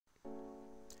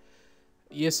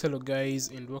Yes, hello guys,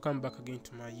 and welcome back again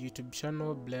to my YouTube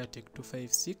channel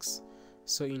BlairTech256.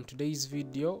 So in today's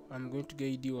video I'm going to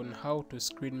guide you on how to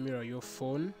screen mirror your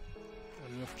phone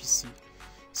on your PC.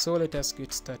 So let us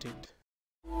get started.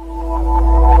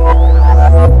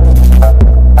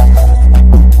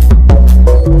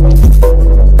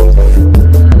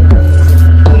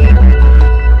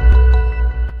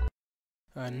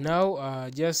 Now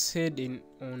just head in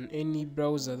on any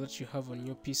browser that you have on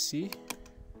your PC,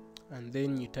 and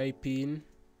then you type in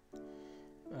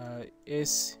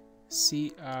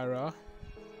SCRCPY.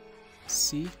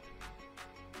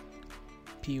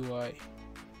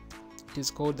 It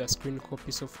is called the screen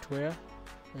copy software,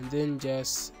 and then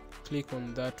just click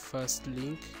on that first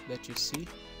link that you see.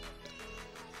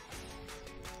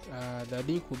 The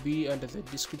link will be under the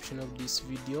description of this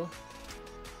video.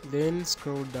 Then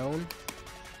scroll down.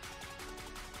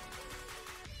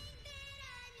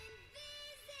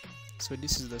 So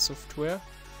this is the software.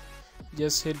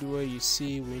 Just head where you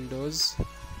see Windows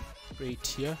right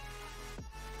here.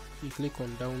 You click on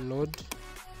download.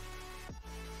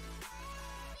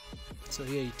 So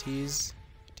here it is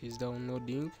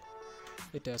downloading.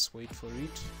 Let us wait for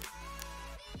it.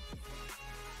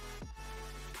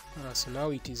 So now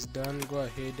it is done. Go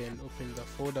ahead and open the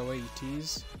folder where it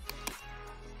is.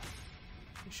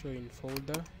 Show in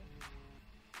folder.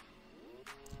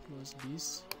 Close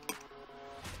this.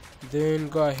 Then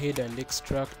go ahead and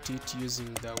extract it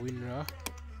using the WinRAR.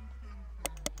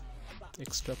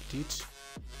 Extract it.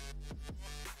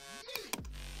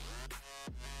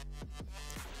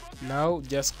 Now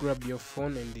just grab your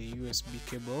phone and the USB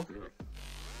cable.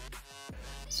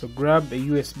 So grab a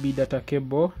USB data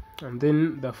cable and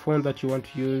then the phone that you want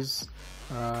to use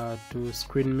to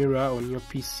screen mirror on your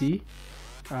PC.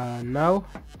 Now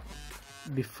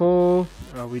before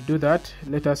we do that,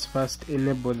 let us first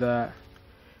enable the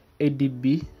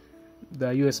ADB,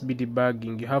 the USB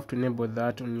debugging. You have to enable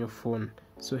that on your phone.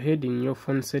 So head in your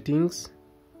phone settings,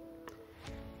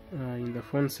 in the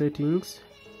phone settings,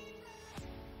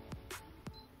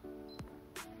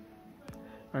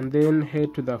 and then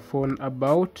head to the phone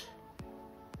about.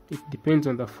 It depends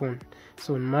on the phone.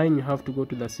 So in mine you have to go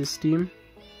to the system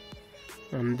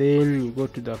and then you go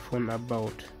to the phone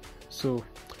about. So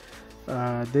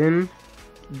then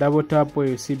double tap where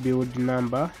you see build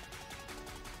number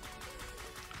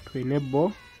to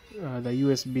enable the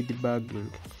USB debugging.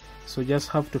 So just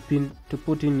have to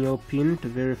put in your PIN to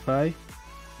verify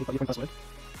password.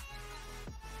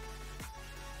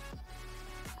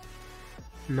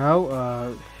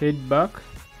 Now head back.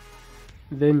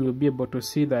 Then you'll be able to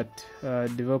see that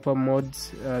developer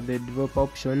modes, the developer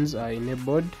options are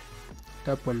enabled.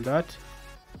 Tap on that,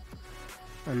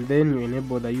 and then you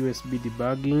enable the USB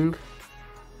debugging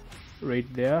right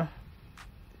there.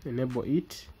 Enable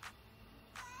it.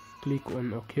 Click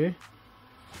on OK.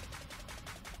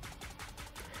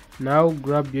 Now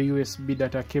grab your USB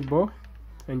data cable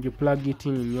and you plug it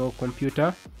in your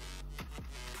computer.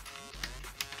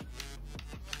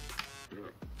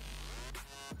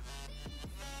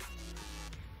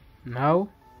 Now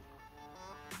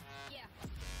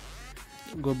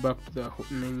go back to the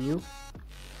menu.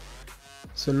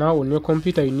 So now on your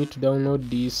computer you need to download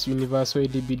these universal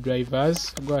ADB drivers.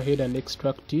 Go ahead and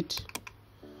extract it.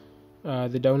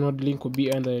 The download link will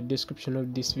be under the description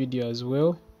of this video as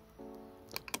well.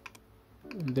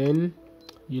 And then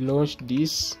you launch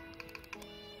this.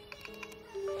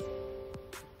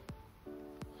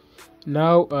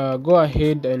 Now go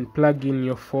ahead and plug in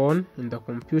your phone in the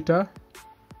computer.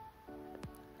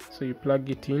 So you plug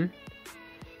it in.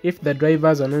 If the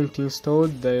drivers are not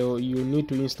installed, you need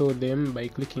to install them by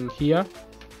clicking here.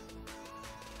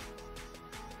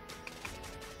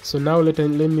 So now let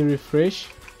me refresh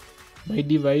my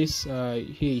device.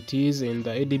 Here it is, and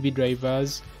the ADB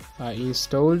drivers are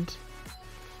installed.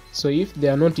 So if they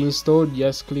are not installed,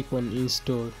 just click on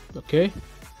install. Okay,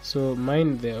 so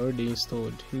mine, they're already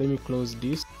installed. Let me close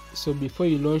this. So before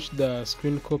you launch the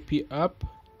screen copy app,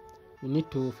 you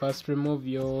need to first remove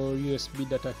your USB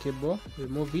data cable.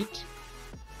 Remove it,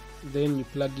 then you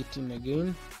plug it in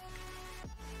again.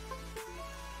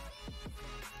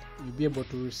 You'll be able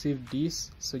to receive this.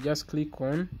 So just click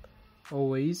on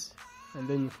always and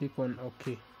then you click on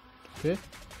OK. Okay,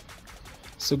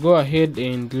 so go ahead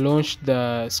and launch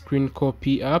the screen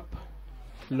copy app.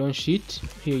 Launch it.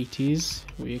 Here it is.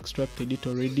 We extracted it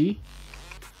already.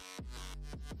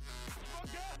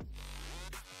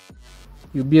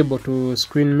 You'll be able to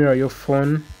screen mirror your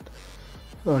phone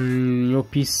on your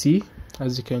PC,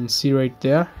 as you can see right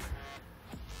there.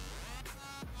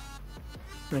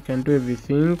 I can do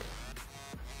everything.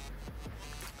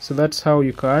 So that's how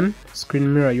you can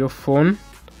screen mirror your phone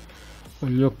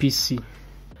on your PC.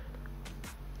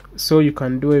 So you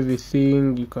can do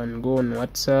everything. You can go on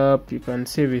WhatsApp, you can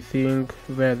see everything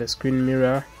via the screen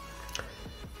mirror.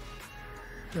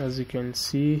 As you can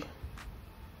see,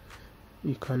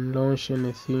 you can launch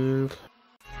anything